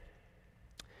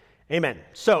Amen.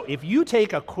 So if you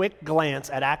take a quick glance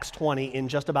at Acts 20 in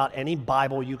just about any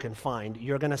Bible you can find,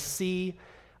 you're going to see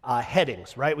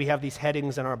headings, right? We have these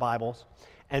headings in our Bibles,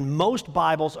 and most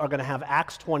Bibles are going to have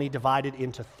Acts 20 divided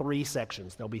into 3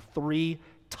 sections. There'll be 3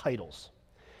 titles.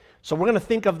 So we're going to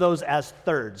think of those as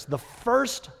thirds. The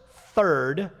first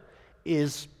third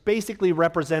is basically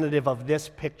representative of this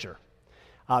picture.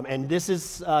 And this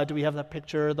is, do we have that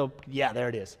picture? Yeah, there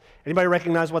it is. Anybody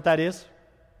recognize what that is?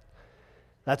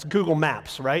 That's Google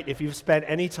Maps, right? If you've spent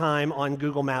any time on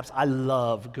Google Maps, I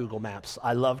love Google Maps.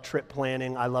 I love trip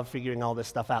planning. I love figuring all this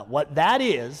stuff out. What that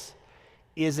is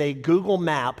a Google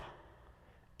map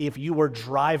if you were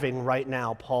driving right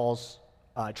now Paul's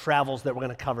travels that we're going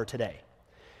to cover today.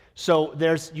 So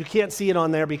you can't see it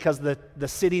on there because the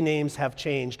city names have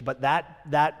changed, but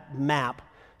that map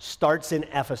starts in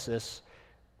Ephesus,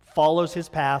 follows his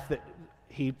path that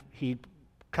he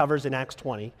covers in Acts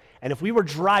 20, and if we were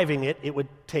driving it, it would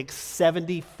take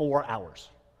 74 hours.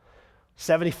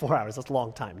 74 hours, that's a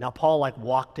long time. Now, Paul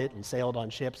walked it and sailed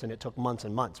on ships, and it took months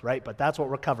and months, right? But that's what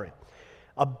we're covering.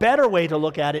 A better way to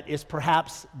look at it is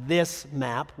perhaps this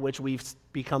map, which we've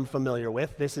become familiar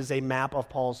with. This is a map of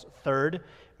Paul's third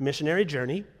missionary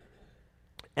journey,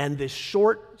 and the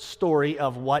short story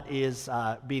of what is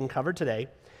being covered today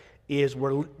is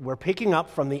we're picking up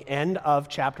from the end of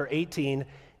chapter 18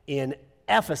 in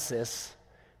Ephesus,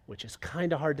 which is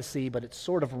kind of hard to see, but it's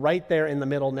sort of right there in the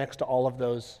middle next to all of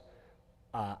those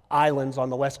islands on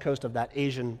the west coast of that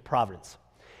Asian province.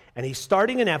 And he's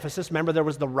starting in Ephesus. Remember, there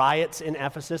was the riots in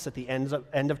Ephesus at the end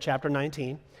of chapter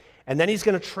 19. And then he's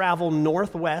going to travel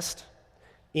northwest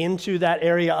into that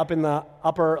area up in the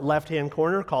upper left-hand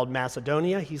corner called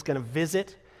Macedonia. He's going to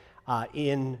visit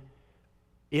in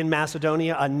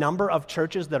Macedonia a number of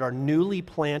churches that are newly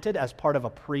planted as part of a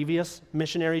previous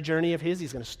missionary journey of his.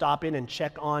 He's going to stop in and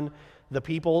check on the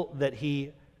people that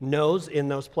he knows in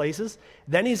those places.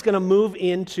 Then he's going to move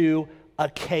into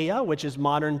Achaia, which is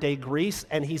modern-day Greece,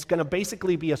 and he's going to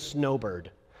basically be a snowbird.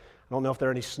 I don't know if there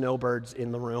are any snowbirds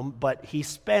in the room, but he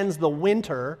spends the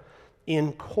winter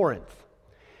in Corinth.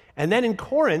 And then in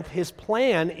Corinth, his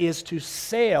plan is to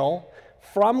sail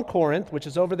from Corinth, which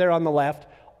is over there on the left,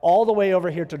 all the way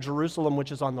over here to Jerusalem,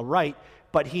 which is on the right,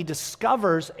 but he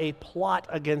discovers a plot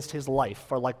against his life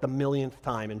for the millionth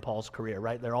time in Paul's career,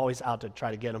 right? They're always out to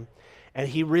try to get him. And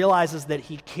he realizes that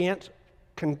he can't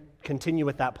continue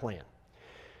with that plan.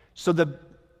 So the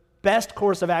best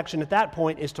course of action at that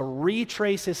point is to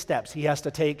retrace his steps. He has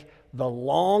to take the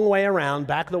long way around,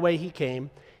 back the way he came.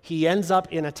 He ends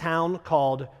up in a town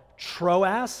called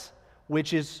Troas,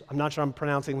 which is, I'm not sure I'm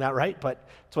pronouncing that right, but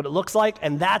it's what it looks like.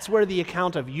 And that's where the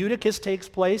account of Eutychus takes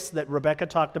place that Rebecca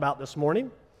talked about this morning.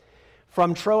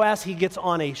 From Troas, he gets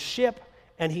on a ship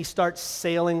and he starts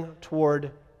sailing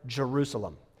toward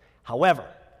Jerusalem. However,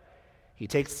 he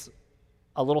takes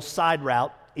a little side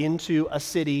route into a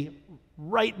city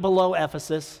right below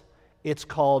Ephesus. It's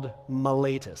called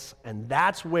Miletus, and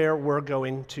that's where we're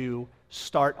going to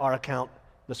start our account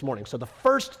this morning. So the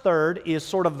first third is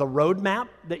sort of the road map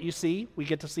that you see. We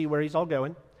get to see where he's all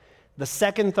going. The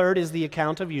second third is the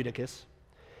account of Eutychus.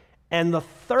 And the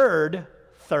third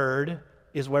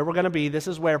is where we're going to be. This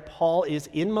is where Paul is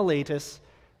in Miletus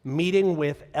meeting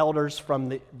with elders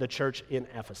from the church in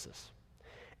Ephesus.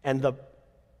 And the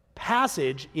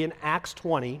passage in Acts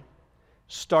 20,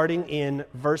 starting in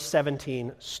verse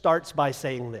 17, starts by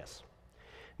saying this.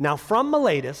 Now from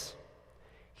Miletus,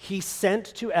 he sent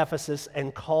to Ephesus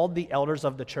and called the elders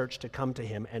of the church to come to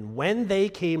him. And when they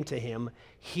came to him,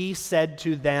 he said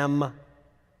to them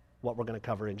what we're going to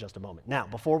cover in just a moment. Now,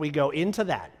 before we go into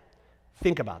that,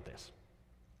 think about this.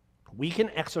 We can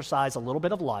exercise a little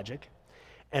bit of logic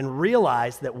and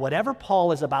realize that whatever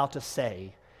Paul is about to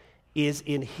say is,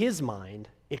 in his mind,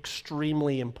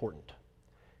 extremely important.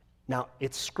 Now,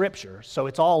 it's Scripture, so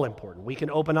it's all important. We can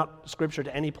open up Scripture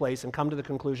to any place and come to the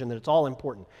conclusion that it's all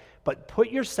important. But put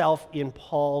yourself in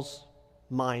Paul's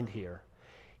mind here.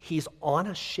 He's on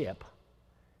a ship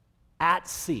at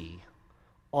sea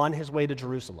on his way to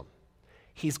Jerusalem.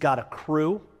 He's got a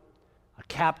crew, a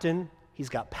captain, he's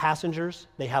got passengers,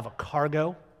 they have a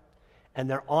cargo, and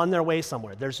they're on their way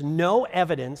somewhere. There's no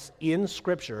evidence in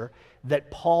Scripture that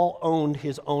Paul owned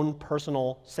his own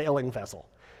personal sailing vessel.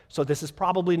 So this is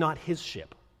probably not his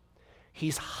ship.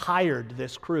 He's hired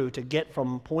this crew to get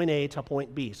from point A to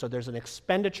point B. So there's an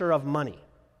expenditure of money.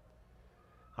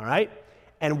 All right?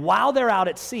 And while they're out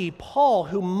at sea, Paul,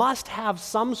 who must have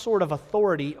some sort of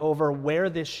authority over where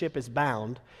this ship is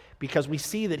bound, because we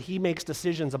see that he makes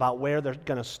decisions about where they're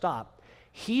going to stop,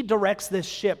 he directs this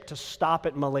ship to stop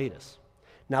at Miletus.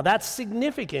 Now, that's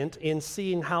significant in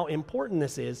seeing how important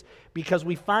this is because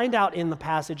we find out in the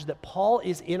passage that Paul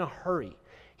is in a hurry.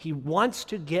 He wants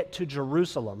to get to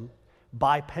Jerusalem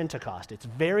by Pentecost. It's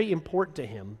very important to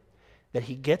him that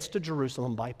he gets to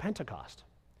Jerusalem by Pentecost.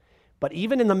 But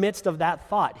even in the midst of that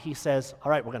thought, he says, all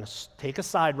right, we're going to take a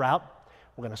side route.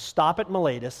 We're going to stop at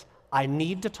Miletus. I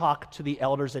need to talk to the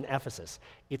elders in Ephesus.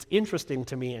 It's interesting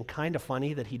to me and kind of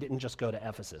funny that he didn't just go to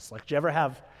Ephesus. Like, do you ever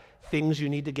have things you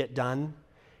need to get done,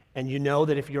 and you know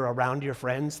that if you're around your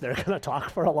friends, they're going to talk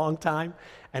for a long time,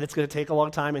 and it's going to take a long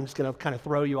time, and it's going to kind of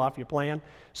throw you off your plan?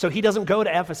 So he doesn't go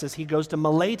to Ephesus. He goes to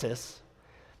Miletus,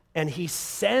 and he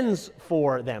sends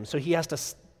for them. So he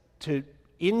has to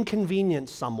inconvenience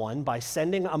someone by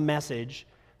sending a message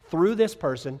through this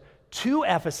person to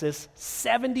Ephesus,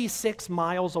 76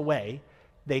 miles away.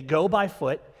 They go by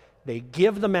foot. They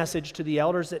give the message to the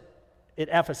elders at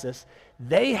Ephesus.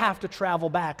 They have to travel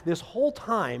back. This whole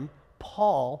time,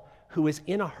 Paul, who is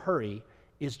in a hurry,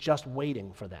 is just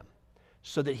waiting for them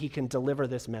so that he can deliver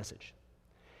this message.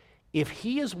 If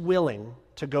he is willing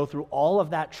to go through all of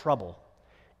that trouble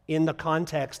in the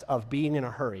context of being in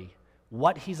a hurry,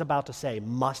 what he's about to say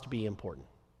must be important.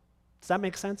 Does that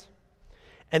make sense?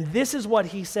 And this is what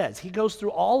he says. He goes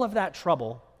through all of that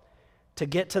trouble to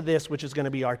get to this, which is going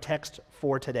to be our text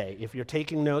for today. If you're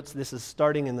taking notes, this is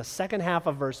starting in the second half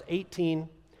of verse 18,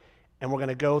 and we're going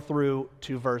to go through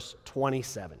to verse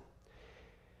 27.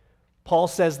 Paul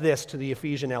says this to the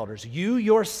Ephesian elders: "You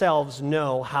yourselves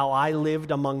know how I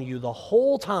lived among you the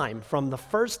whole time from the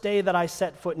first day that I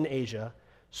set foot in Asia,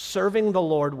 serving the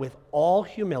Lord with all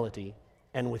humility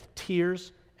and with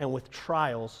tears and with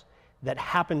trials that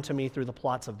happened to me through the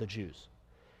plots of the Jews.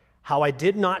 How I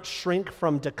did not shrink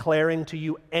from declaring to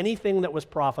you anything that was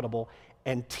profitable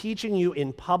and teaching you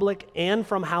in public and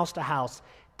from house to house,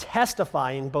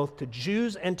 testifying both to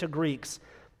Jews and to Greeks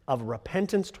of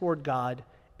repentance toward God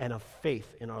and of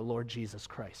faith in our Lord Jesus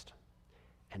Christ.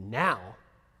 And now,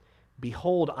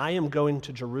 behold, I am going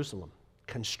to Jerusalem,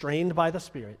 constrained by the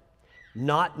Spirit,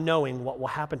 not knowing what will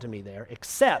happen to me there,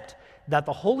 except that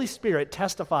the Holy Spirit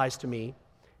testifies to me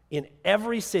in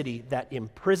every city that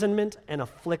imprisonment and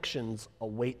afflictions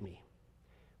await me.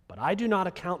 But I do not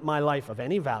account my life of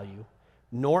any value,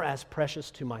 nor as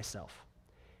precious to myself,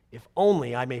 if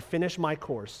only I may finish my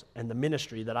course and the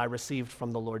ministry that I received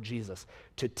from the Lord Jesus,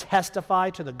 to testify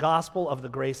to the gospel of the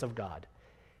grace of God.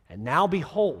 And now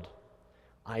behold,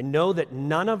 I know that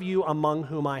none of you among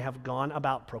whom I have gone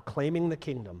about proclaiming the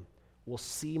kingdom will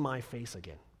see my face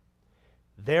again.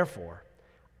 Therefore,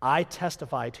 I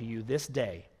testify to you this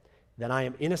day that I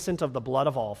am innocent of the blood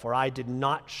of all, for I did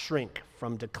not shrink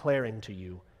from declaring to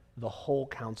you the whole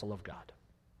counsel of God."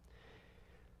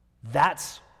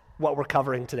 That's what we're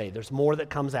covering today. There's more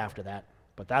that comes after that,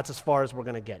 but that's as far as we're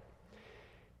going to get.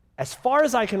 As far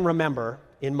as I can remember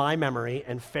in my memory,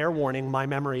 and fair warning, my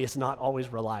memory is not always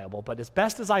reliable, but as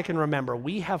best as I can remember,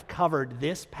 we have covered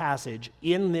this passage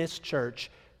in this church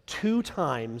 2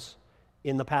 times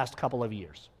in the past couple of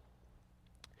years.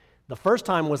 The first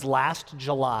time was last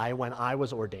July when I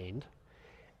was ordained,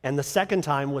 and the second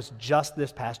time was just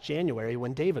this past January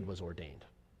when David was ordained.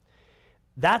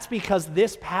 That's because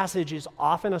this passage is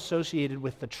often associated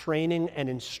with the training and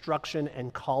instruction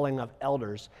and calling of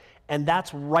elders, and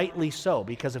that's rightly so,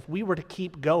 because if we were to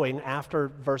keep going after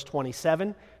verse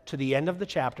 27 to the end of the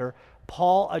chapter,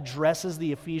 Paul addresses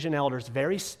the Ephesian elders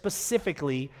very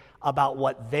specifically about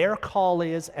what their call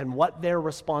is and what their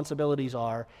responsibilities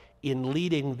are in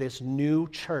leading this new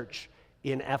church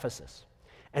in Ephesus.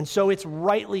 And so it's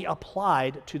rightly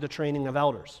applied to the training of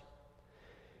elders.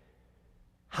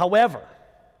 However,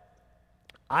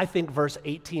 I think verse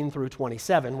 18 through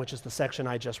 27, which is the section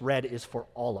I just read, is for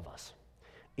all of us.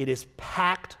 It is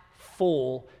packed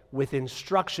full with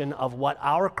instruction of what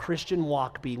our Christian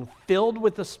walk, being filled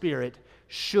with the Spirit,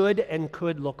 should and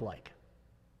could look like.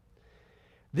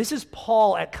 This is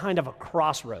Paul at kind of a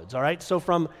crossroads, all right? So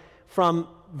from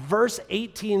verse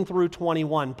 18 through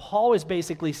 21, Paul is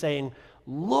basically saying,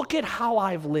 look at how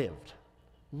I've lived.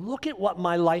 Look at what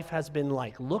my life has been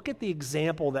like. Look at the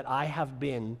example that I have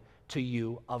been to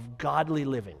you of godly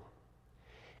living.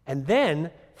 And then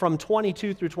from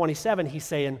 22 through 27, he's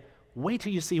saying, wait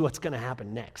till you see what's going to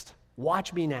happen next.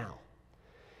 Watch me now.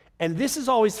 And this is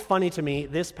always funny to me,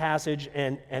 this passage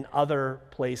and other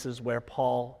places where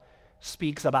Paul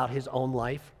speaks about his own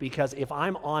life, because if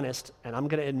I'm honest, and I'm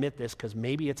going to admit this because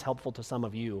maybe it's helpful to some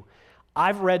of you,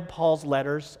 I've read Paul's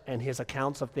letters and his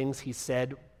accounts of things he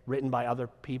said written by other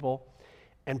people,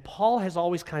 and Paul has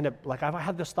always kind of, like, I've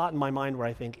had this thought in my mind where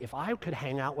I think, if I could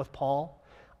hang out with Paul,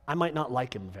 I might not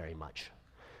like him very much.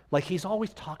 Like, he's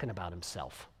always talking about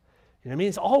himself. You know what I mean?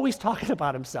 He's always talking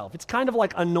about himself. It's kind of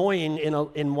like annoying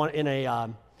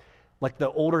like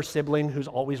the older sibling who's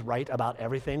always right about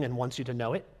everything and wants you to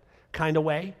know it kind of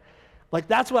way. Like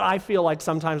that's what I feel like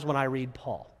sometimes when I read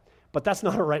Paul. But that's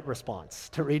not a right response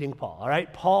to reading Paul, all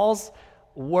right? Paul's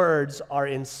words are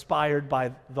inspired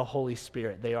by the Holy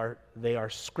Spirit. They are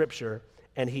scripture,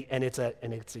 and it's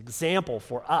an example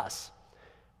for us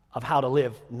of how to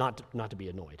live, not to be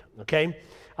annoyed, okay?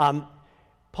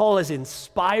 Paul is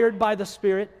inspired by the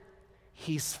Spirit.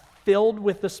 He's filled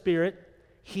with the Spirit.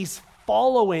 He's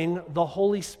following the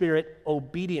Holy Spirit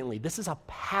obediently. This is a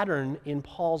pattern in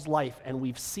Paul's life, and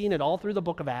we've seen it all through the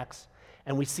book of Acts,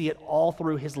 and we see it all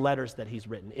through his letters that he's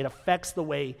written. It affects the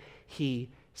way he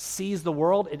sees the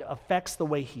world. It affects the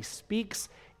way he speaks.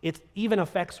 It even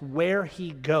affects where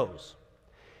he goes.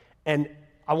 And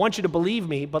I want you to believe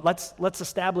me, but let's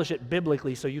establish it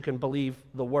biblically so you can believe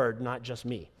the word, not just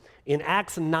me. In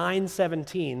Acts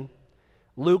 9:17,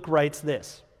 Luke writes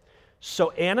this: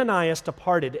 "So Ananias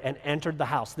departed and entered the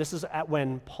house." This is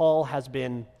when Paul has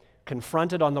been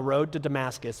confronted on the road to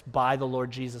Damascus by the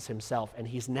Lord Jesus himself, and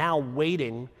he's now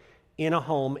waiting in a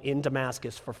home in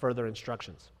Damascus for further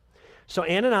instructions. "So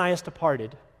Ananias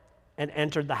departed and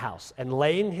entered the house, and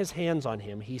laying his hands on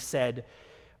him, he said,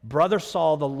 'Brother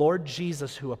Saul, the Lord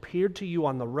Jesus, who appeared to you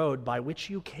on the road by which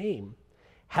you came,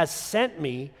 has sent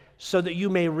me so that you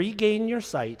may regain your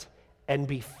sight and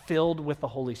be filled with the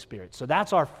Holy Spirit.'" So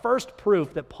that's our first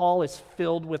proof that Paul is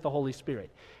filled with the Holy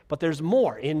Spirit. But there's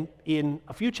more. In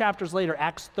a few chapters later,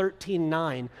 Acts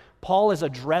 13:9, Paul is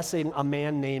addressing a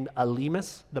man named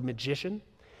Elymas, the magician,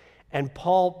 and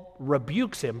Paul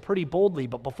rebukes him pretty boldly.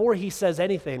 But before he says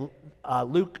anything,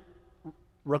 Luke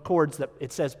records that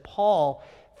it says, Paul,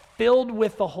 filled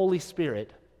with the Holy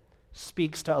Spirit,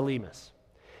 speaks to Elymas.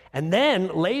 And then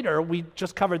later, we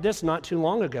just covered this not too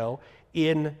long ago,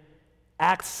 in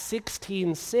Acts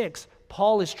 16:6,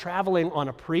 Paul is traveling on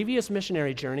a previous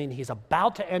missionary journey, and he's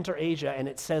about to enter Asia, and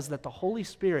it says that the Holy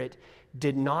Spirit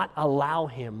did not allow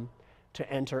him to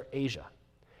enter Asia.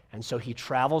 And so he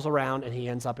travels around, and he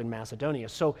ends up in Macedonia.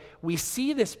 So we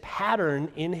see this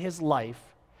pattern in his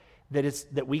life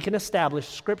that we can establish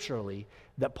scripturally,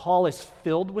 that Paul is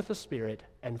filled with the Spirit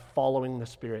and following the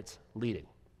Spirit's leading.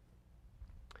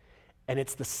 And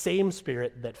it's the same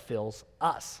Spirit that fills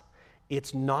us.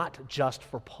 It's not just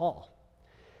for Paul.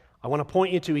 I want to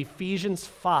point you to Ephesians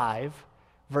 5,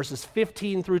 verses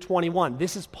 15 through 21.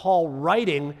 This is Paul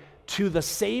writing to the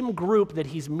same group that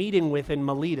he's meeting with in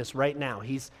Miletus right now.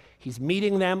 He's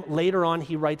meeting them. Later on,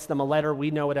 he writes them a letter.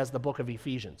 We know it as the book of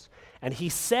Ephesians. And he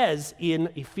says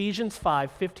in Ephesians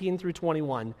 5, 15 through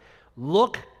 21,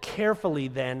 "Look carefully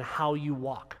then how you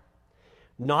walk,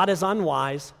 not as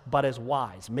unwise, but as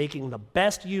wise, making the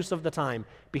best use of the time,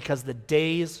 because the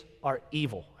days are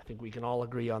evil." I think we can all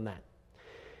agree on that.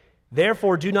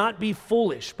 "Therefore, do not be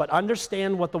foolish, but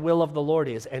understand what the will of the Lord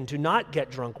is, and do not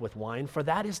get drunk with wine, for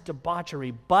that is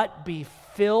debauchery, but be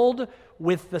filled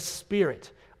with the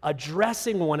Spirit,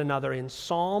 addressing one another in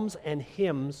psalms and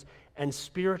hymns and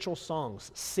spiritual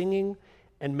songs, singing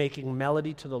and making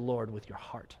melody to the Lord with your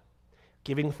heart,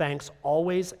 giving thanks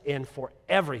always and for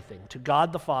everything to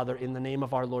God the Father in the name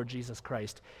of our Lord Jesus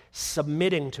Christ,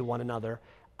 submitting to one another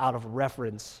out of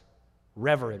reverence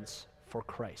for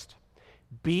Christ."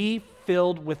 Be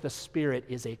filled with the Spirit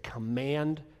is a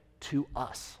command to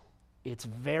us. It's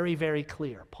very, very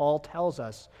clear. Paul tells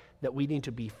us that we need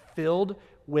to be filled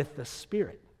with the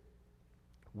Spirit.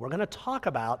 We're going to talk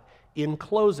about, in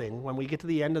closing, when we get to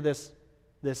the end of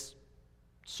this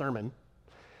sermon,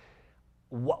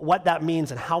 what that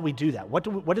means and how we do that.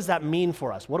 What does that mean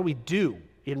for us? What do we do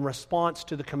in response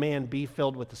to the command, be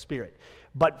filled with the Spirit?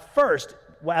 But first,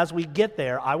 as we get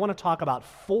there, I want to talk about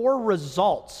 4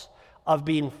 results of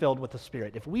being filled with the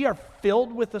Spirit. If we are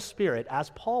filled with the Spirit, as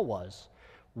Paul was,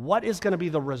 what is going to be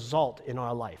the result in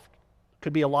our life?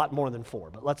 Could be a lot more than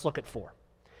 4, but let's look at 4.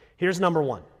 Here's number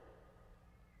 1.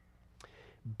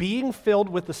 Being filled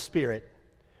with the Spirit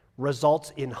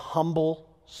results in humble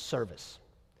service.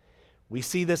 We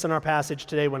see this in our passage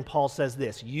today when Paul says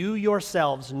this: "You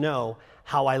yourselves know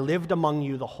how I lived among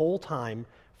you the whole time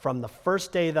from the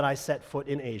first day that I set foot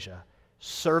in Asia,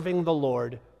 serving the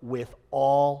Lord with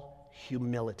all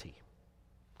humility."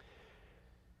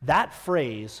 That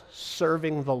phrase,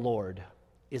 serving the Lord,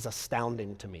 is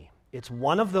astounding to me. It's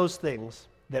one of those things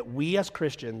that we as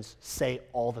Christians say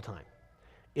all the time.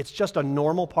 It's just a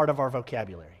normal part of our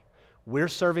vocabulary. We're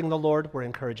serving the Lord. We're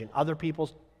encouraging other people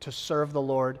to serve the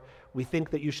Lord. We think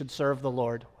that you should serve the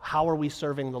Lord. How are we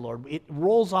serving the Lord? It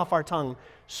rolls off our tongue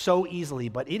so easily,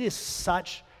 but it is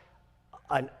such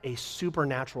a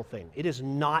supernatural thing. It is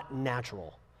not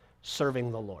natural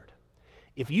serving the Lord.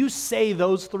 If you say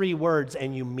those three words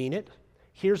and you mean it,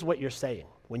 here's what you're saying.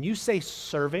 When you say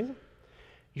serving,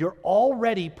 you're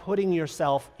already putting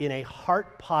yourself in a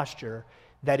heart posture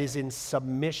that is in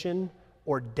submission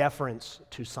or deference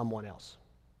to someone else.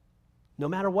 No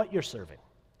matter what you're serving,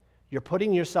 you're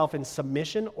putting yourself in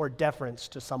submission or deference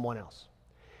to someone else.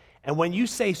 And when you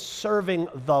say serving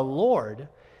the Lord,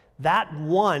 that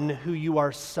one who you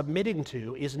are submitting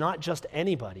to is not just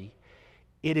anybody.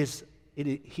 He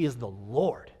is the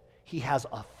Lord. He has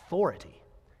authority.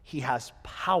 He has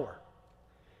power.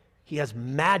 He has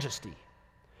majesty.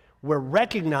 We're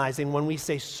recognizing when we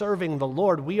say serving the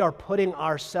Lord, we are putting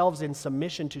ourselves in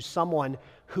submission to someone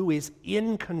who is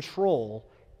in control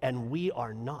and we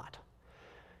are not.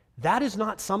 That is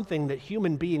not something that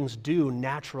human beings do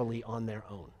naturally on their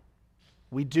own.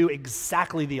 We do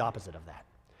exactly the opposite of that.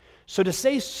 So to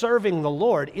say serving the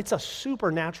Lord, it's a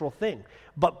supernatural thing.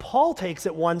 But Paul takes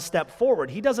it one step forward.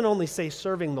 He doesn't only say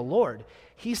serving the Lord,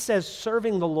 he says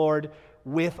serving the Lord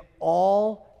with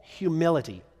all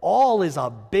humility. All is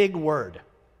a big word.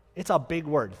 It's a big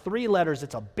word. 3 letters,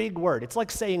 it's a big word. It's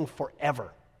like saying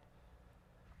forever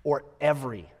or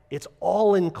every. It's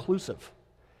all inclusive.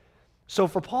 So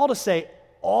for Paul to say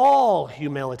all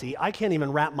humility, I can't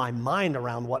even wrap my mind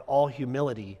around what all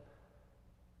humility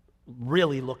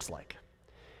really looks like.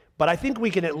 But I think we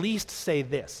can at least say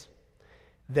this,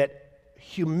 that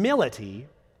humility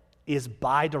is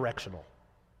bidirectional,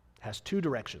 has 2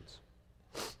 directions.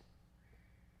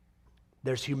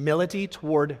 There's humility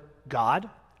toward God,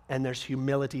 and there's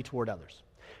humility toward others.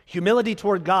 Humility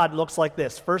toward God looks like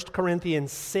this. 1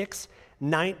 Corinthians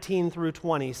 6:19 through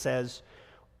 20 says,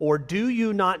 "Or do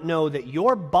you not know that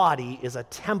your body is a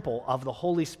temple of the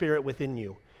Holy Spirit within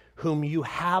you, whom you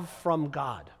have from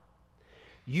God?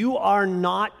 You are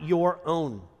not your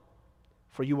own,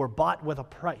 for you were bought with a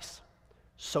price.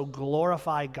 So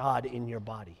glorify God in your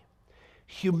body."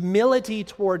 Humility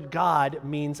toward God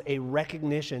means a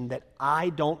recognition that I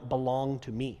don't belong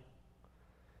to me.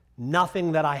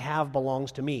 Nothing that I have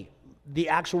belongs to me. The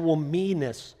actual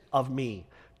me-ness of me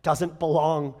doesn't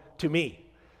belong to me.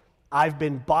 I've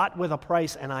been bought with a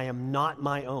price and I am not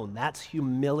my own. That's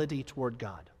humility toward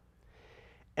God.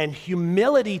 And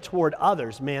humility toward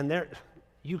others, man,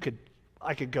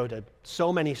 I could go to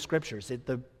so many scriptures.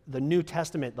 The New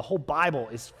Testament, the whole Bible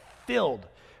is filled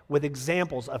with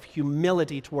examples of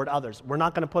humility toward others. We're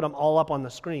not going to put them all up on the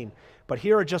screen, but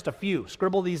here are just a few.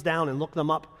 Scribble these down and look them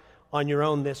up on your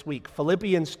own this week.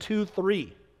 Philippians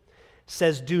 2:3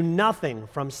 says, "Do nothing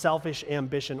from selfish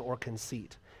ambition or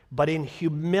conceit, but in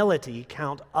humility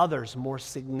count others more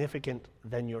significant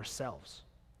than yourselves."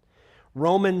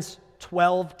 Romans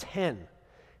 12:10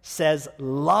 says,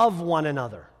 "Love one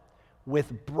another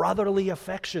with brotherly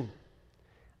affection.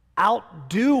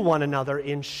 Outdo one another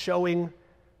in showing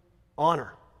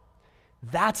honor."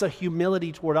 That's a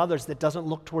humility toward others that doesn't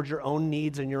look towards your own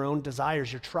needs and your own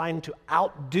desires. You're trying to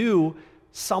outdo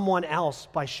someone else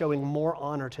by showing more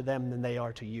honor to them than they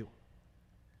are to you.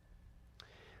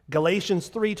 Galatians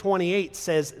 3:28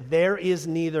 says, "There is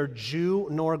neither Jew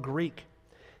nor Greek.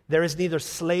 There is neither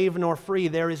slave nor free.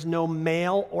 There is no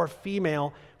male or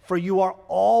female, for you are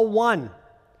all one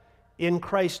in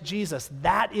Christ Jesus."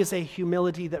 That is a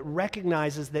humility that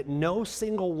recognizes that no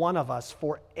single one of us,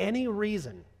 for any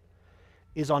reason,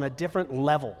 is on a different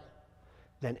level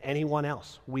than anyone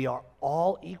else. We are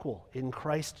all equal in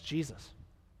Christ Jesus.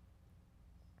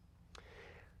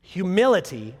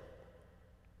 Humility,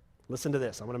 listen to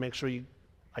this. I want to make sure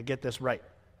I get this right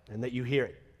and that you hear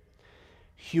it.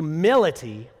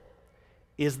 Humility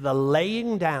is the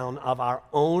laying down of our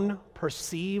own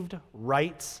perceived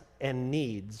rights and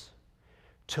needs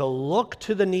to look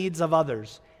to the needs of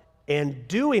others, and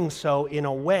doing so in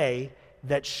a way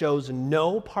that shows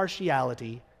no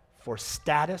partiality for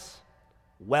status,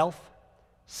 wealth,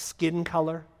 skin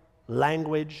color,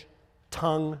 language,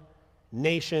 tongue,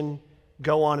 nation,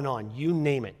 go on and on. You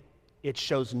name it. It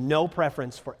shows no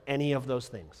preference for any of those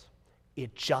things.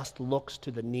 It just looks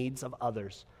to the needs of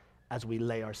others as we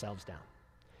lay ourselves down.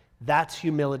 That's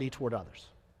humility toward others.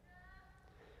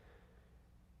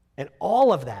 And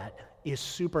all of that is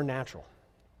supernatural.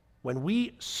 When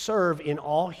we serve in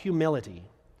all humility,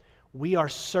 we are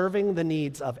serving the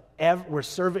needs of we're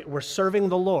serving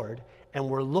the Lord, and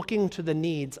we're looking to the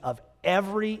needs of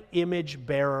every image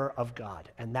bearer of God,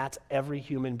 and that's every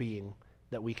human being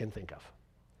that we can think of.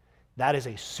 That is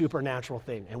a supernatural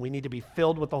thing, and we need to be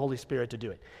filled with the Holy Spirit to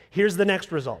do it. Here's the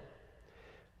next result.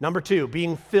 Number 2,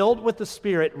 being filled with the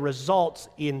Spirit results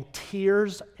in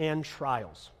tears and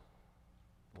trials.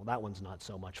 Well, that one's not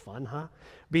so much fun, huh?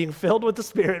 Being filled with the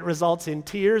Spirit results in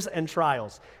tears and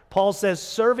trials. Paul says,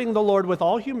 serving the Lord with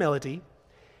all humility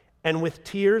and with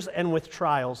tears and with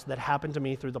trials that happened to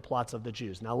me through the plots of the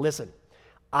Jews. Now listen,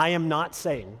 I am not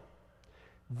saying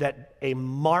that a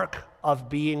mark of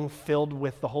being filled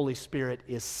with the Holy Spirit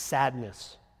is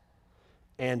sadness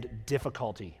and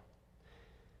difficulty.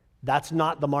 That's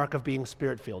not the mark of being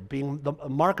Spirit-filled. The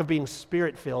mark of being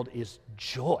Spirit-filled is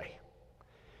joy.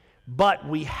 But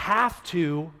we have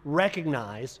to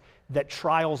recognize that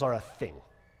trials are a thing.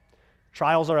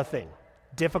 Trials are a thing.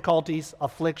 Difficulties,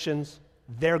 afflictions,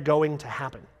 they're going to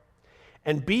happen.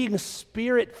 And being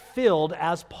Spirit-filled,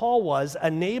 as Paul was,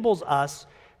 enables us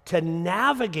to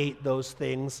navigate those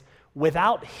things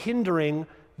without hindering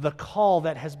the call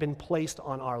that has been placed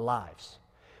on our lives.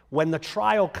 When the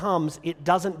trial comes, it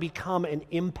doesn't become an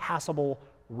impassable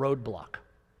roadblock.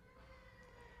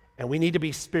 And we need to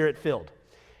be Spirit-filled.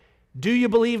 Do you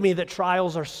believe me that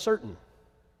trials are certain?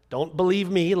 Don't believe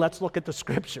me, let's look at the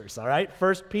scriptures, all right?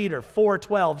 1 Peter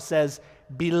 4:12 says,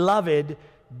 "Beloved,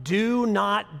 do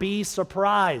not be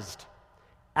surprised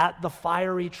at the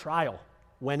fiery trial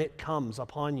when it comes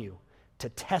upon you to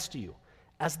test you,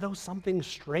 as though something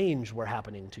strange were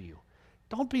happening to you."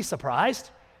 Don't be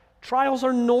surprised. Trials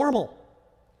are normal.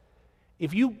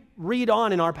 If you read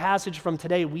on in our passage from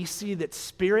today, we see that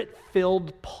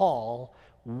Spirit-filled Paul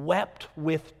wept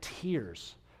with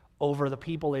tears over the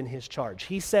people in his charge.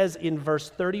 He says in verse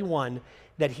 31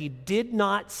 that he did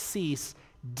not cease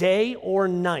day or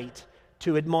night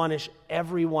to admonish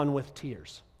everyone with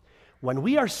tears. When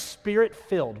we are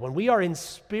Spirit-filled, when we are in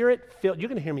Spirit-filled, you're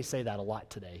going to hear me say that a lot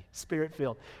today,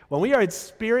 Spirit-filled. When we are in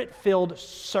Spirit-filled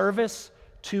service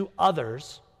to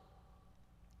others,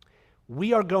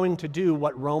 we are going to do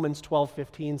what Romans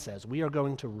 12:15 says. We are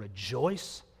going to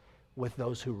rejoice with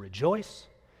those who rejoice,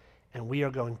 and we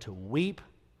are going to weep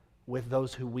with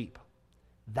those who weep.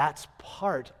 That's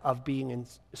part of being in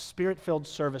Spirit-filled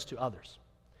service to others.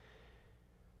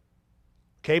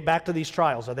 Okay, back to these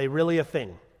trials. Are they really a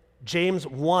thing? James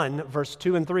 1, verse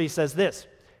 2 and 3 says this,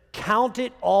 "Count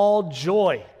it all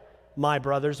joy, my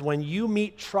brothers, when you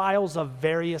meet trials of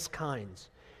various kinds,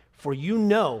 for you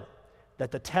know that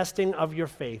the testing of your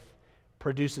faith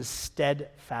produces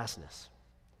steadfastness."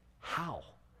 How?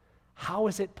 How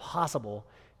is it possible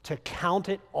to count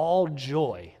it all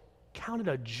joy? Count it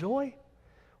a joy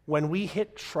when we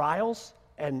hit trials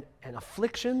and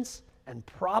afflictions and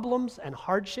problems and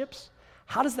hardships?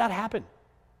 How does that happen?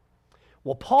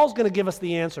 Well, Paul's going to give us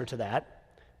the answer to that,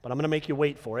 but I'm going to make you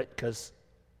wait for it because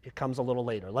it comes a little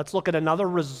later. Let's look at another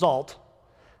result.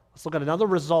 Let's look at another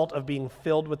result of being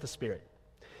filled with the Spirit.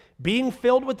 Being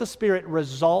filled with the Spirit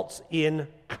results in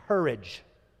courage.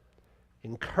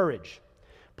 In courage.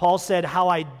 Paul said, "How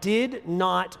I did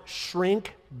not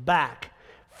shrink back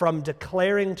from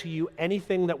declaring to you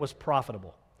anything that was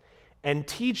profitable, and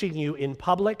teaching you in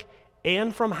public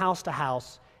and from house to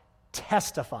house,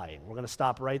 testifying." We're going to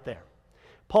stop right there.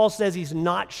 Paul says he's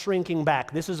not shrinking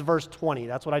back. This is verse 20.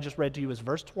 That's what I just read to you is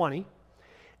verse 20.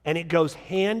 And it goes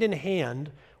hand in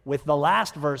hand with the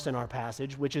last verse in our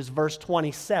passage, which is verse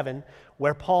 27,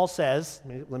 where Paul says,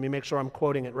 let me make sure I'm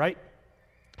quoting it right.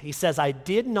 He says, "I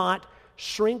did not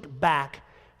shrink back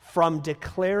from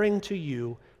declaring to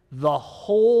you the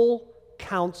whole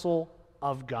counsel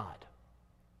of God."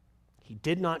 He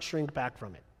did not shrink back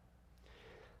from it.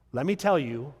 Let me tell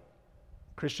you,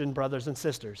 Christian brothers and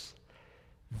sisters,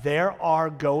 there are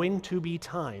going to be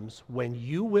times when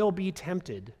you will be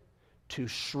tempted to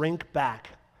shrink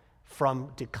back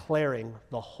from declaring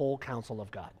the whole counsel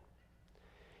of God.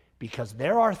 Because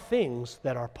there are things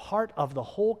that are part of the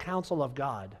whole counsel of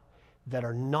God that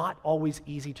are not always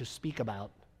easy to speak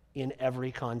about in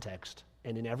every context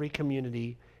and in every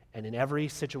community and in every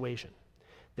situation.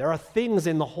 There are things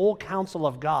in the whole counsel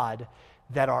of God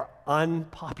that are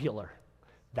unpopular.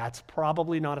 That's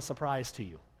probably not a surprise to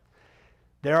you.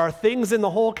 There are things in the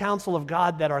whole counsel of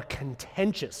God that are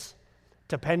contentious,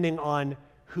 depending on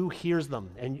who hears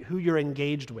them and who you're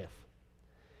engaged with.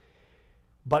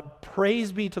 But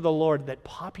praise be to the Lord that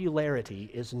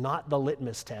popularity is not the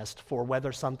litmus test for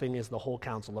whether something is the whole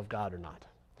counsel of God or not.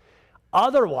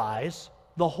 Otherwise,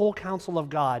 the whole counsel of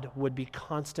God would be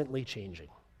constantly changing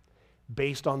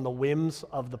based on the whims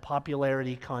of the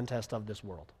popularity contest of this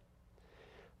world.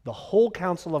 The whole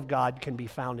counsel of God can be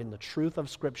found in the truth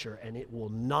of Scripture, and it will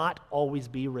not always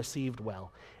be received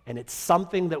well. And it's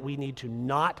something that we need to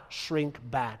not shrink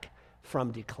back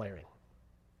from declaring.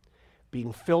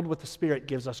 Being filled with the Spirit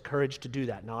gives us courage to do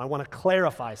that. Now, I want to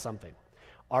clarify something.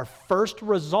 Our first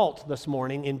result this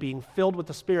morning in being filled with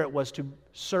the Spirit was to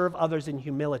serve others in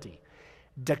humility.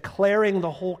 Declaring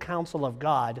the whole counsel of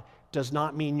God does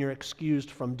not mean you're excused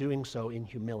from doing so in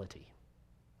humility.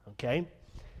 Okay?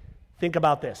 Think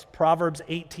about this. Proverbs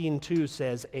 18:2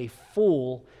 says, "A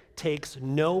fool takes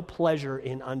no pleasure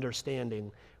in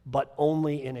understanding, but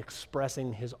only in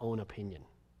expressing his own opinion."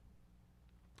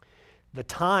 The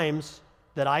times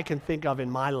that I can think of in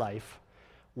my life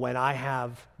when I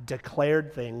have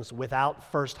declared things without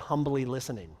first humbly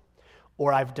listening,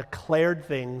 or I've declared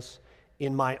things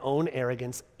in my own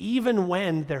arrogance, even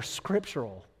when they're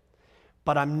scriptural,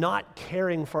 but I'm not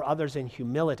caring for others in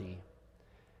humility,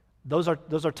 those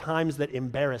are times that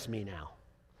embarrass me now.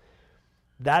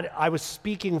 That I was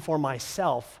speaking for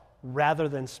myself rather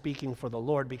than speaking for the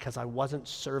Lord because I wasn't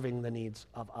serving the needs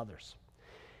of others.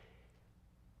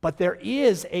 But there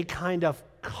is a kind of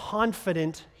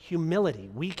confident humility.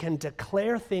 We can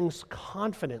declare things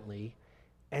confidently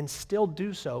and still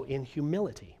do so in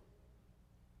humility.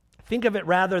 Think of it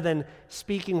rather than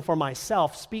speaking for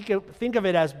myself. Think of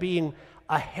it as being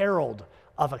a herald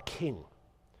of a king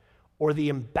or the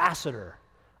ambassador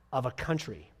of a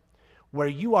country, where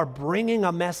you are bringing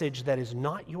a message that is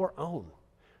not your own.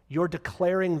 You're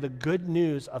declaring the good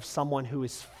news of someone who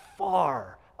is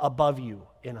far above you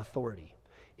in authority.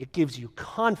 It gives you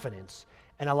confidence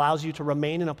and allows you to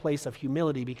remain in a place of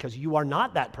humility because you are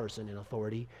not that person in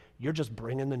authority. You're just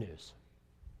bringing the news.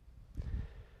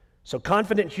 So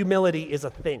confident humility is a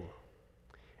thing.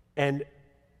 And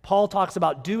Paul talks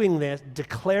about doing this,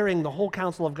 declaring the whole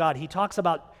counsel of God. He talks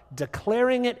about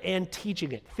declaring it and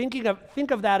teaching it. Think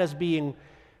of that as being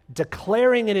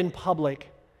declaring it in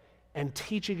public and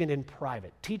teaching it in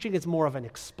private. Teaching is more of an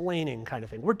explaining kind of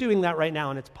thing. We're doing that right now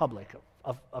and it's public,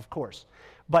 of course.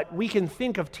 But we can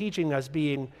think of teaching as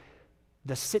being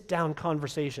the sit-down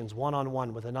conversations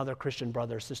one-on-one with another Christian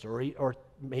brother or sister, or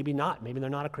maybe not. Maybe they're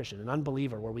not a Christian, an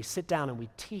unbeliever, where we sit down and we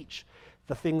teach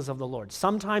the things of the Lord.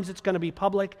 Sometimes it's going to be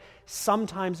public,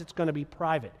 sometimes it's going to be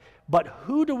private. But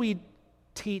who do we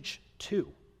teach to?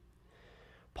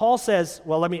 Paul says,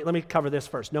 well, let me cover this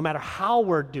first. No matter how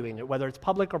we're doing it, whether it's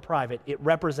public or private, it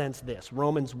represents this.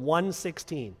 Romans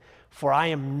 1:16, "For I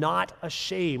am not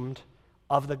ashamed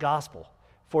of the gospel,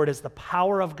 for it is the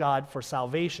power of God for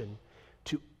salvation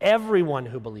to everyone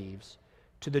who believes,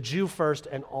 to the Jew first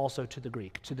and also to the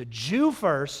Greek." To the Jew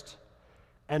first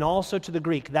and also to the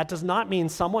Greek. That does not mean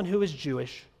someone who is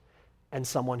Jewish and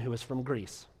someone who is from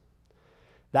Greece.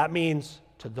 That means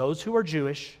to those who are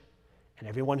Jewish and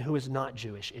everyone who is not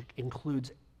Jewish. It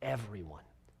includes everyone.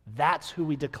 That's who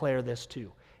we declare this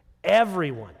to.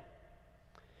 Everyone.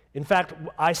 In fact,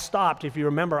 if you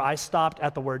remember, I stopped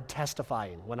at the word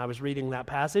testifying when I was reading that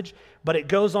passage, but it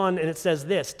goes on and it says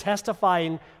this,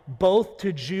 testifying both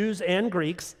to Jews and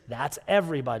Greeks, that's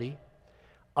everybody,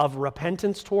 of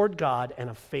repentance toward God and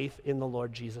of faith in the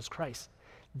Lord Jesus Christ.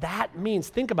 That means,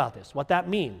 think about this, what that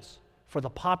means for the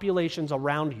populations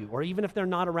around you, or even if they're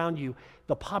not around you,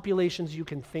 the populations you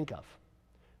can think of.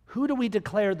 Who do we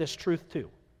declare this truth to?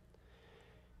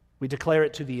 We declare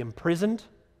it to the imprisoned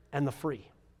and the free.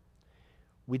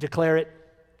 We declare it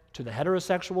to the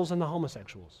heterosexuals and the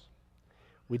homosexuals.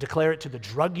 We declare it to the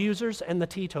drug users and the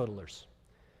teetotalers.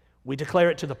 We declare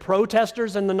it to the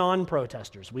protesters and the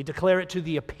non-protesters. We declare it to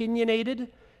the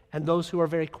opinionated and those who are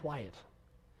very quiet.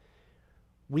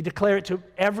 We declare it to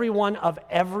everyone of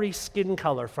every skin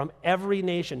color from every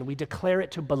nation. We declare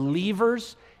it to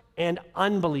believers and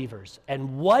unbelievers.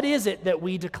 And what is it that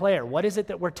we declare? What is it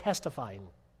that we're testifying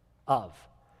of?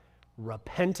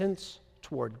 Repentance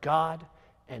toward God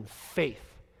and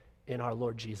faith in our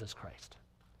Lord Jesus Christ,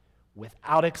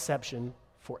 without exception,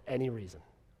 for any reason.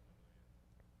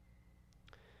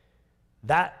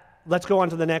 Let's go on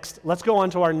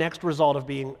to our next result of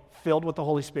being filled with the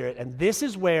Holy Spirit. And this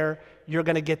is where you're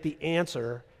going to get the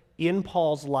answer in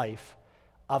Paul's life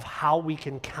of how we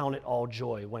can count it all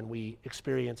joy when we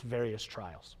experience various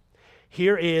trials.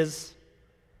 Here is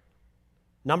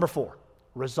number 4,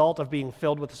 result of being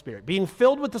filled with the Spirit. Being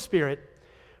filled with the Spirit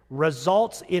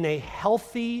results in a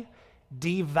healthy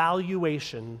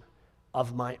devaluation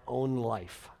of my own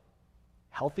life.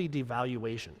 Healthy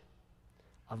devaluation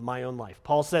of my own life.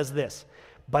 Paul says this,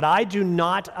 "But I do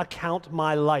not account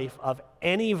my life of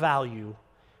any value,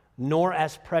 nor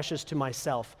as precious to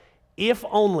myself, if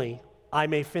only I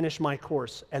may finish my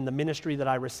course and the ministry that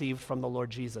I received from the Lord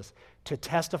Jesus, to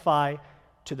testify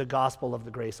to the gospel of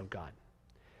the grace of God."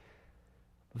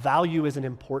 Value is an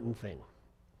important thing.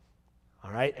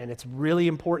 All right? And it's really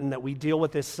important that we deal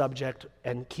with this subject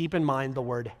and keep in mind the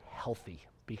word healthy,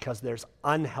 because there's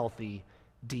unhealthy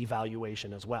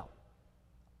devaluation as well.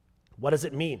 What does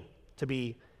it mean to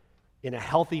be in a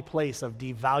healthy place of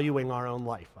devaluing our own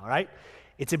life? All right?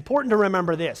 It's important to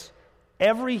remember this.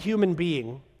 Every human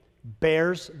being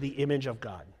bears the image of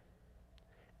God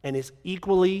and is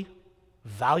equally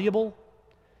valuable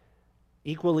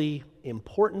equally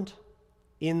important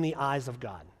in the eyes of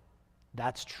God.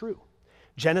 That's true.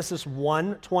 Genesis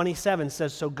 1:27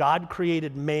 says, "So God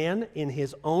created man in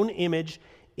his own image.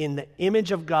 In the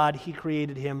image of God he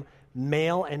created him.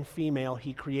 Male and female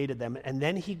he created them." And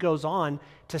then he goes on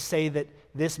to say that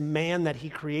this man that he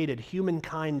created,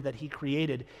 humankind that he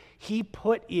created, he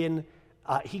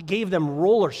gave them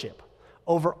rulership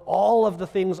over all of the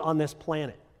things on this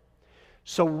planet.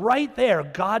 So right there,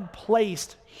 God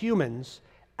placed humans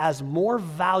as more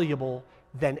valuable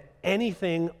than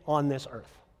anything on this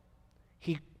earth.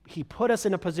 He put us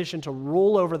in a position to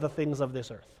rule over the things of this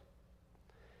earth.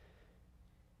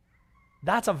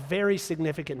 That's a very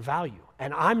significant value.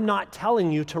 And I'm not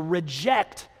telling you to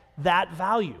reject that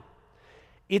value.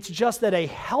 It's just that a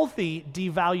healthy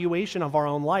devaluation of our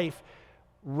own life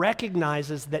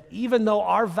recognizes that even though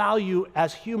our value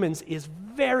as humans is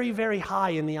very, very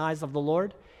high in the eyes of the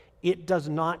Lord, it does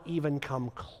not even come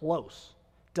close,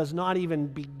 does not even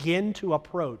begin to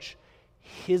approach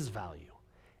his value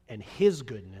and his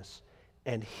goodness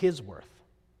and his worth.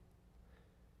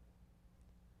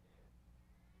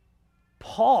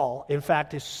 Paul, in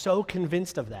fact, is so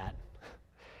convinced of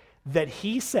that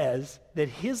he says that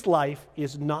his life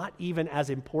is not even as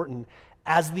important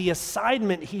as the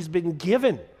assignment he's been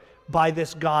given by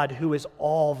this God who is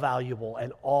all valuable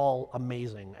and all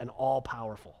amazing and all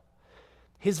powerful.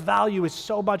 His value is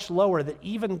so much lower that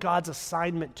even God's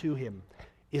assignment to him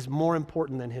is more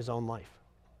important than his own life.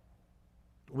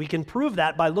 We can prove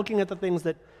that by looking at the things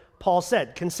that Paul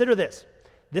said. Consider this.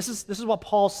 This is what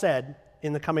Paul said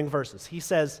in the coming verses. He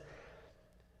says,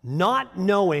 "Not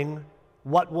knowing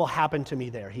what will happen to me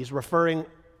there." He's referring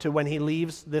to when he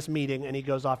leaves this meeting and he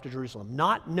goes off to Jerusalem.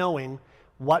 Not knowing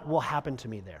what will happen to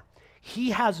me there.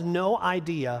 He has no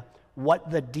idea what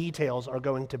the details are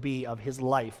going to be of his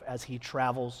life as he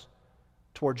travels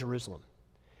toward Jerusalem.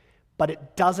 But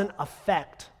it doesn't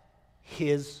affect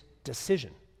his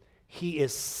decision. He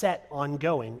is set on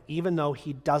going, even though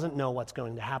he doesn't know what's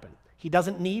going to happen. He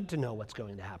doesn't need to know what's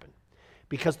going to happen,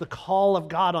 because the call of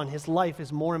God on his life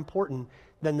is more important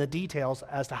than the details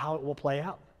as to how it will play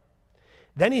out.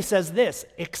 Then he says this,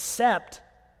 "Except,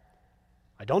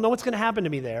 I don't know what's going to happen to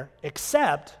me there,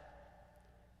 except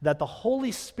that the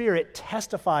Holy Spirit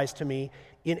testifies to me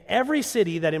in every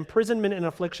city that imprisonment and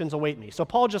afflictions await me." So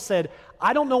Paul just said,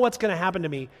 I don't know what's going to happen to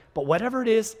me, but whatever it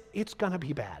is, it's going to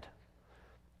be bad.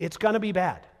 It's going to be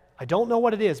bad. I don't know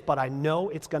what it is, but I know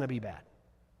it's going to be bad.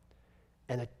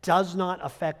 And it does not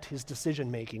affect his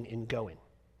decision-making in going,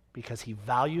 because he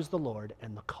values the Lord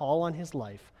and the call on his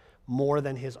life more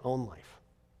than his own life.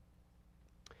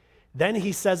 Then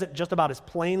he says it just about as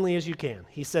plainly as you can.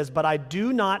 He says, "But I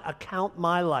do not account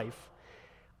my life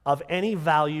of any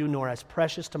value nor as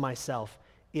precious to myself,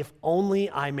 if only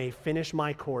I may finish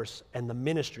my course and the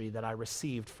ministry that I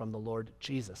received from the Lord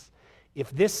Jesus."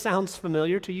 If this sounds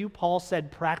familiar to you, Paul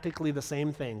said practically the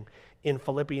same thing in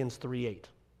Philippians 3:8.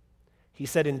 He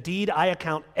said, "Indeed, I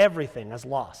account everything as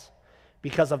loss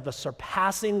because of the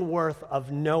surpassing worth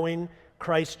of knowing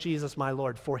Christ Jesus my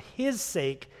Lord. For his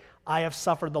sake, I have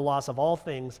suffered the loss of all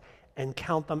things and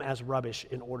count them as rubbish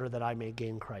in order that I may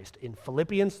gain Christ." In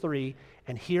Philippians 3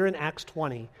 and here in Acts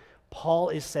 20, Paul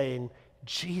is saying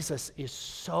Jesus is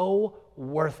so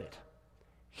worth it.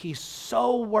 He's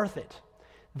so worth it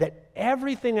that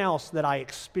everything else that I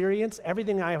experience,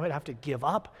 everything I would have to give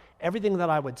up, everything that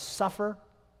I would suffer,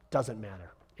 doesn't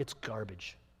matter. It's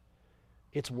garbage.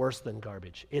 It's worse than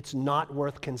garbage. It's not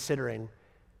worth considering,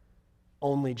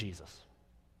 only Jesus.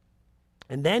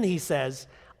 And then he says,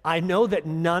 "I know that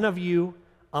none of you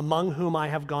among whom I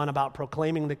have gone about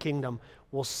proclaiming the kingdom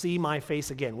will see my face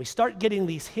again." We start getting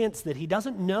these hints that he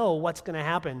doesn't know what's going to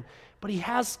happen, but he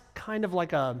has kind of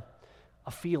like a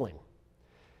feeling.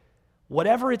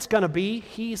 Whatever it's going to be,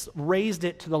 he's raised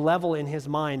it to the level in his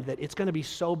mind that it's going to be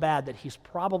so bad that he's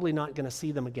probably not going to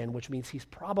see them again, which means he's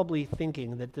probably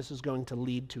thinking that this is going to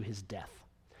lead to his death.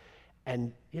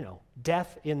 And,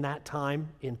 death in that time,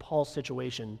 in Paul's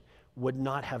situation, would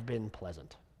not have been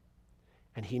pleasant.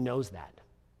 And he knows that.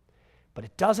 But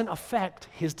it doesn't affect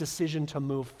his decision to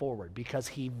move forward because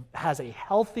he has a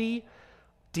healthy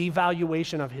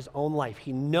devaluation of his own life.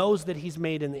 He knows that he's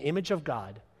made in the image of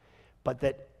God, but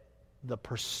that the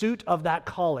pursuit of that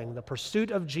calling, the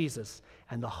pursuit of Jesus,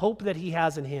 and the hope that he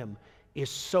has in him is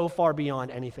so far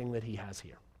beyond anything that he has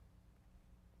here.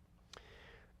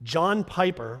 John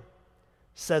Piper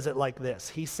says it like this.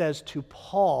 He says, "To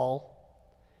Paul,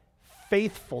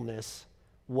 faithfulness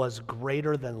was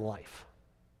greater than life."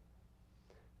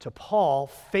 To Paul,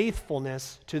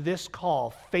 faithfulness to this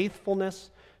call, faithfulness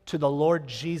to the Lord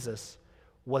Jesus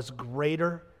was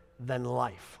greater than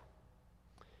life.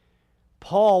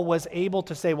 Paul was able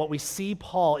to say, what we see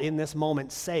Paul in this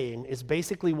moment saying is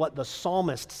basically what the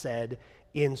psalmist said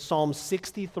in Psalm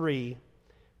 63,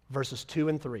 verses 2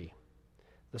 and 3.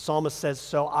 The psalmist says,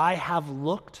 "So I have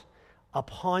looked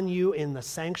upon you in the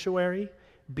sanctuary,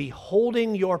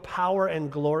 beholding your power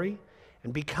and glory,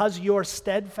 and because your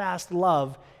steadfast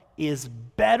love is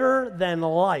better than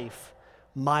life,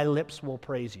 my lips will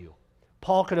praise you."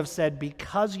 Paul could have said,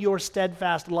 because your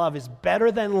steadfast love is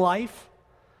better than life,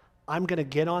 I'm going to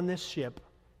get on this ship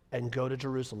and go to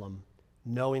Jerusalem,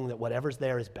 knowing that whatever's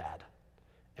there is bad,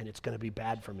 and it's going to be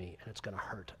bad for me, and it's going to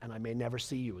hurt, and I may never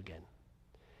see you again.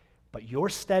 But your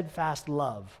steadfast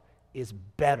love is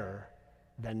better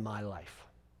than my life.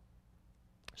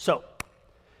 So,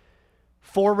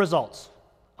 4 results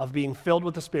of being filled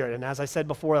with the Spirit. And as I said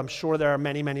before, I'm sure there are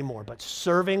many, many more. But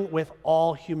serving with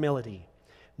all humility,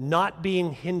 not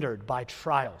being hindered by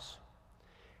trials,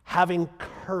 having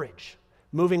courage,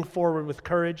 moving forward with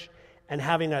courage, and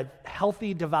having a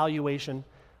healthy devaluation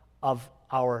of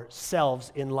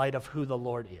ourselves in light of who the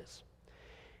Lord is.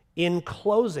 In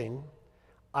closing,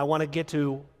 I want to get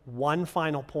to one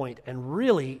final point, and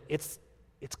really, it's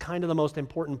kind of the most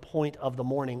important point of the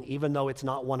morning, even though it's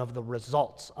not one of the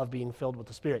results of being filled with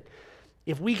the Spirit.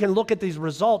 If we can look at these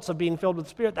results of being filled with the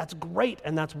Spirit, that's great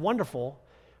and that's wonderful,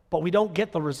 but we don't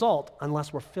get the result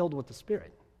unless we're filled with the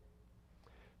Spirit.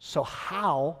 So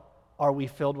how are we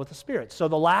filled with the Spirit? So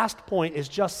the last point is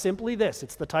just simply this.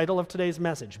 It's the title of today's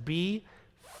message. Be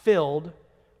filled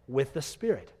with the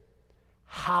Spirit.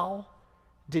 How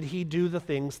did he do the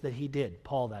things that he did?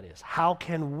 Paul, that is. How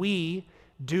can we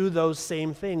do those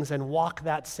same things and walk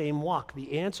that same walk?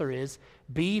 The answer is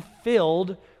be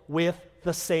filled with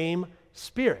the same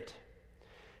Spirit.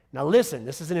 Now listen,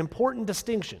 this is an important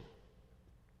distinction.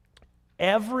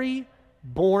 Every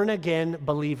born-again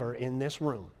believer in this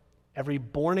room, every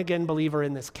born-again believer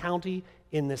in this county,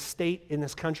 in this state, in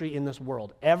this country, in this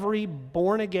world, every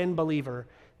born-again believer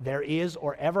there is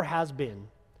or ever has been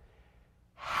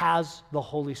has the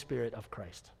Holy Spirit of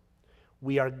Christ.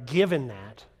 We are given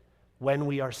that when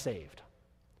we are saved.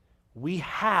 We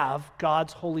have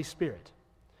God's Holy Spirit,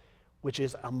 which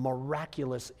is a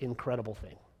miraculous, incredible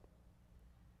thing.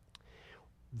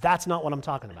 That's not what I'm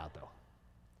talking about, though.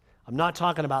 I'm not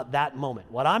talking about that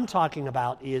moment. What I'm talking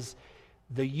about is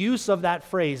the use of that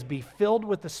phrase, be filled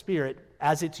with the Spirit,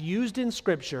 as it's used in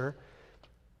Scripture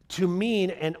to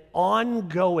mean an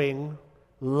ongoing,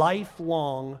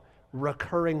 lifelong,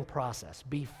 recurring process.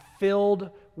 Be filled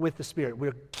with the Spirit.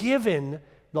 We're given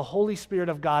the Holy Spirit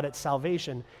of God at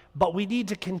salvation, but we need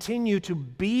to continue to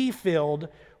be filled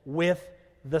with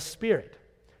the Spirit.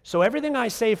 So everything I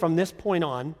say from this point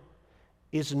on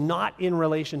is not in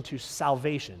relation to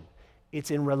salvation.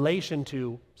 It's in relation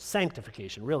to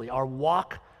sanctification, really, our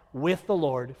walk with the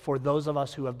Lord for those of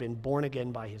us who have been born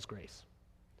again by His grace.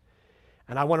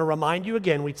 And I want to remind you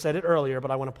again, we said it earlier,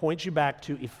 but I want to point you back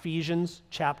to Ephesians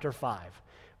chapter 5.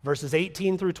 Verses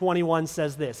 18 through 21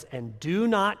 says this, "And do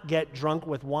not get drunk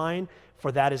with wine,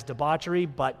 for that is debauchery,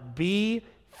 but be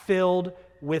filled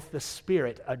with the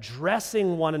Spirit,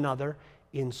 addressing one another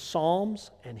in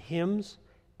psalms and hymns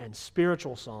and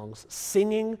spiritual songs,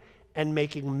 singing and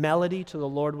making melody to the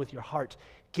Lord with your heart,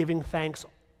 giving thanks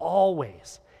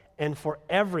always and for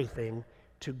everything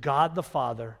to God the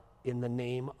Father in the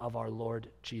name of our Lord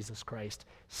Jesus Christ,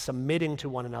 submitting to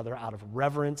one another out of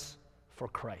reverence for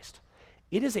Christ."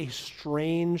 It is a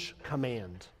strange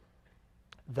command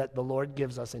that the Lord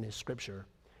gives us in His Scripture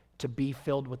to be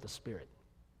filled with the Spirit.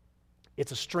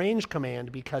 It's a strange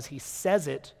command because He says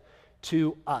it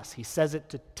to us. He says it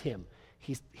to Tim.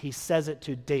 He says it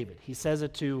to David. He says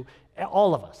it to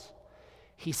all of us.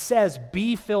 He says,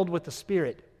 be filled with the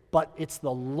Spirit, but it's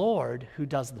the Lord who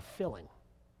does the filling.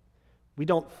 We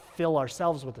don't fill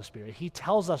ourselves with the Spirit. He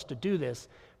tells us to do this,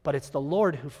 but it's the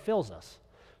Lord who fills us.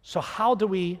 So how do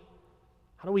we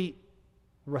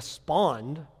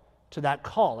respond to that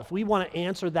call? If we want to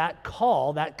answer that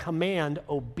call, that command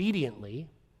obediently,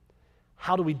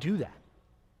 how do we do that?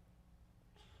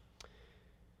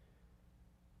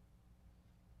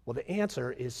 Well, the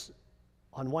answer is,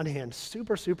 on one hand,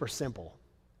 super, super simple.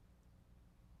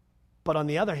 But on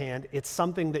the other hand, it's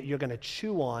something that you're going to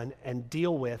chew on and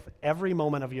deal with every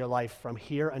moment of your life from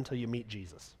here until you meet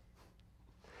Jesus.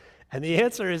 And the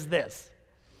answer is this,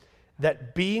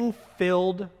 that being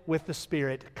filled with the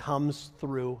Spirit comes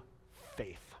through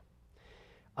faith.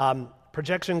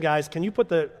 Projection, guys, can you put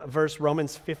the verse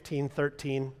Romans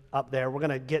 15:13 up there? We're going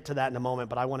to get to that in a moment,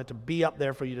 but I want it to be up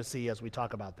there for you to see as we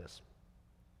talk about this.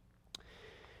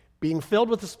 Being filled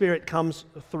with the Spirit comes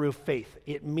through faith.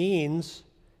 It means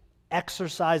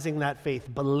exercising that faith,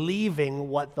 believing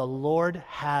what the Lord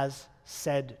has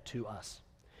said to us.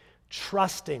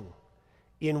 Trusting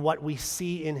in what we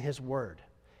see in his word.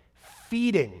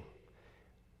 Feeding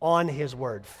on his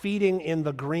word. Feeding in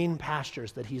the green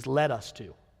pastures that he's led us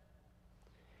to.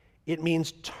 It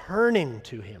means turning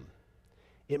to him.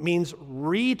 It means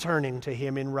returning to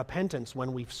him in repentance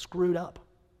when we've screwed up.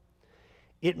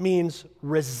 It means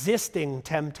resisting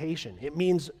temptation. It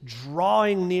means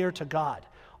drawing near to God.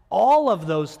 All of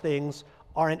those things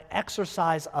are an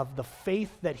exercise of the faith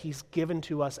that he's given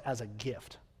to us as a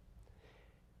gift.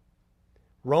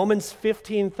 Romans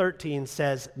 15:13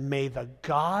 says, "May the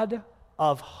God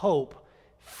of hope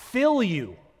fill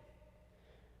you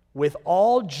with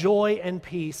all joy and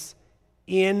peace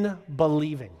in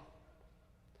believing,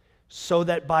 so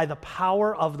that by the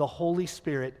power of the Holy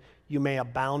Spirit you may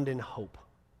abound in hope."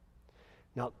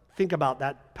 Now, think about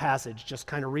that passage, just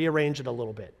kind of rearrange it a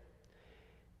little bit.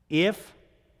 If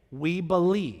we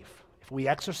believe, if we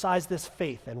exercise this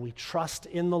faith and we trust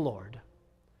in the Lord,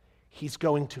 he's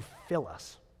going to fill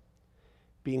us.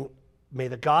 May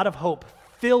the God of hope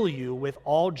fill you with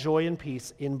all joy and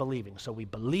peace in believing. So we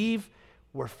believe,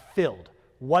 we're filled.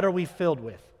 What are we filled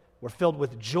with? We're filled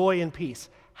with joy and peace.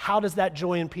 How does that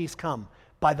joy and peace come?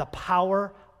 By the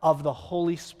power of the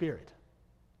Holy Spirit.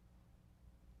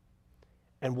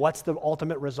 And what's the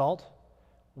ultimate result?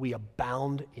 We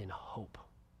abound in hope.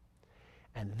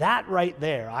 And that right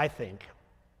there, I think,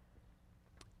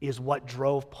 is what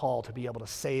drove Paul to be able to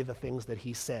say the things that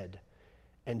he said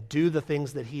and do the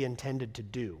things that he intended to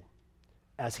do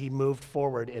as he moved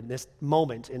forward in this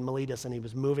moment in Miletus and he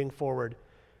was moving forward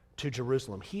to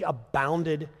Jerusalem. He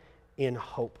abounded in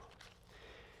hope.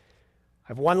 I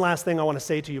have one last thing I want to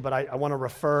say to you, but I want to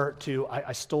refer to,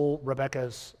 I stole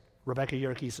Rebecca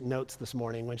Yerke's notes this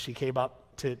morning when she came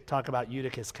up to talk about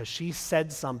Eutychus, because she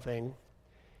said something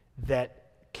that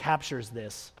captures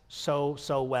this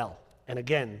so well. And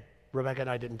again, Rebecca and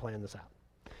I didn't plan this out.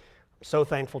 I'm so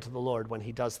thankful to the Lord when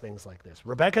he does things like this.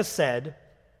 Rebecca said,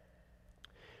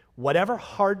 "Whatever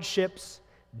hardships,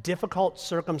 difficult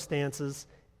circumstances,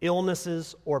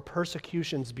 illnesses, or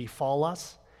persecutions befall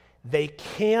us, they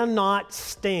cannot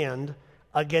stand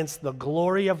against the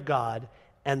glory of God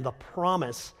and the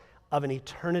promise of an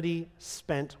eternity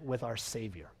spent with our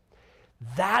Savior."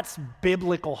 That's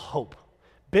biblical hope.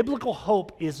 Biblical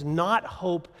hope is not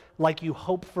hope like you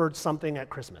hope for something at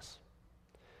Christmas.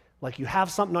 Like you have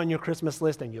something on your Christmas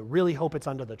list and you really hope it's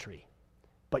under the tree,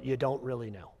 but you don't really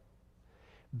know.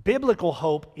 Biblical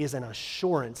hope is an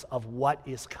assurance of what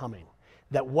is coming,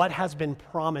 that what has been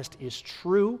promised is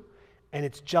true, and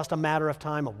it's just a matter of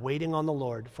time of waiting on the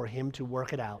Lord for him to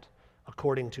work it out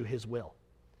according to his will.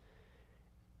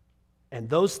 And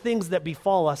those things that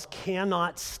befall us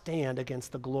cannot stand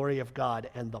against the glory of God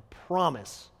and the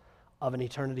promise of an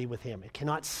eternity with him. It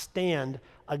cannot stand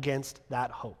against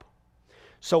that hope.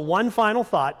 So one final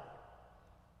thought,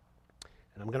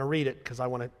 and I'm going to read it because I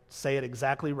want to say it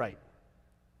exactly right.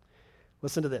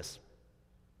 Listen to this.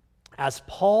 As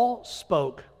Paul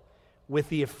spoke with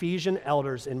the Ephesian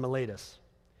elders in Miletus,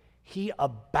 he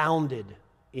abounded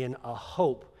in a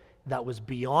hope that was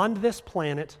beyond this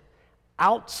planet,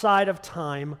 outside of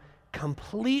time,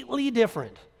 completely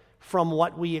different from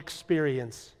what we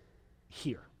experience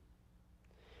here.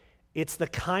 It's the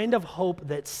kind of hope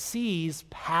that sees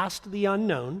past the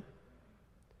unknown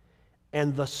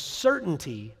and the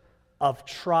certainty of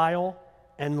trial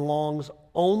and longs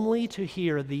only to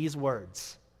hear these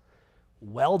words,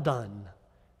 "Well done,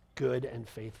 good and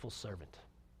faithful servant."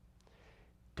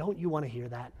 Don't you want to hear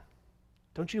that?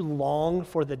 Don't you long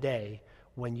for the day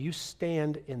when you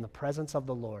stand in the presence of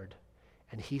the Lord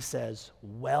and he says,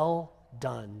 "Well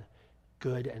done,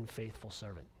 good and faithful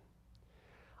servant"?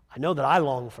 I know that I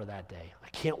long for that day. I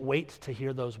can't wait to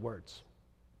hear those words.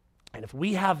 And if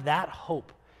we have that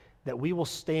hope that we will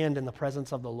stand in the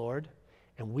presence of the Lord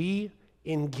and we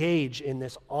engage in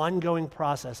this ongoing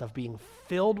process of being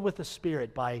filled with the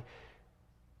Spirit by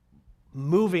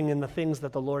moving in the things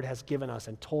that the Lord has given us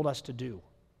and told us to do,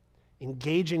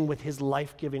 engaging with his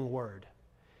life-giving word,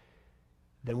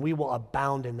 then we will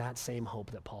abound in that same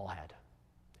hope that Paul had.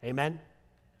 Amen?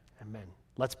 Amen.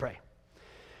 Let's pray.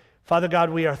 Father God,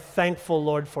 we are thankful,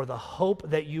 Lord, for the hope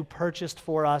that you purchased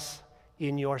for us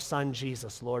in your Son,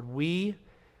 Jesus. Lord, we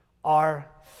are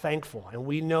thankful, and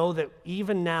we know that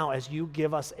even now, as you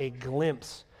give us a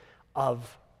glimpse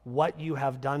of what you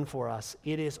have done for us,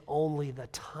 it is only the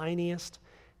tiniest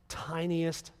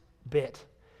bit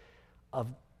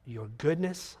of your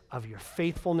goodness, of your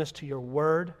faithfulness to your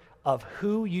word, of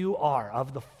who you are,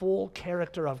 of the full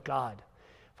character of God.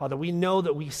 Father, we know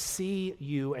that we see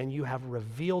you and you have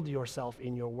revealed yourself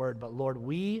in your word, but Lord,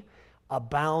 we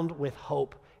abound with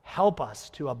hope Help us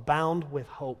to abound with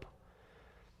hope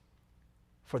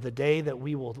for the day that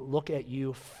we will look at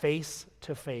you face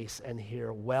to face and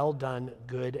hear, well done,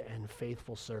 good and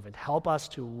faithful servant. Help us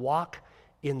to walk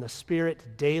in the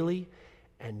Spirit daily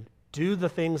and do the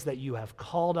things that you have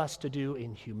called us to do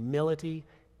in humility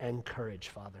and courage,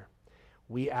 Father.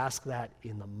 We ask that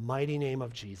in the mighty name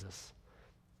of Jesus.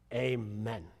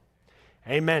 Amen.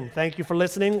 Amen. Thank you for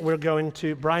listening.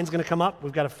 Brian's going to come up.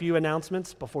 We've got a few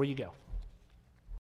announcements before you go.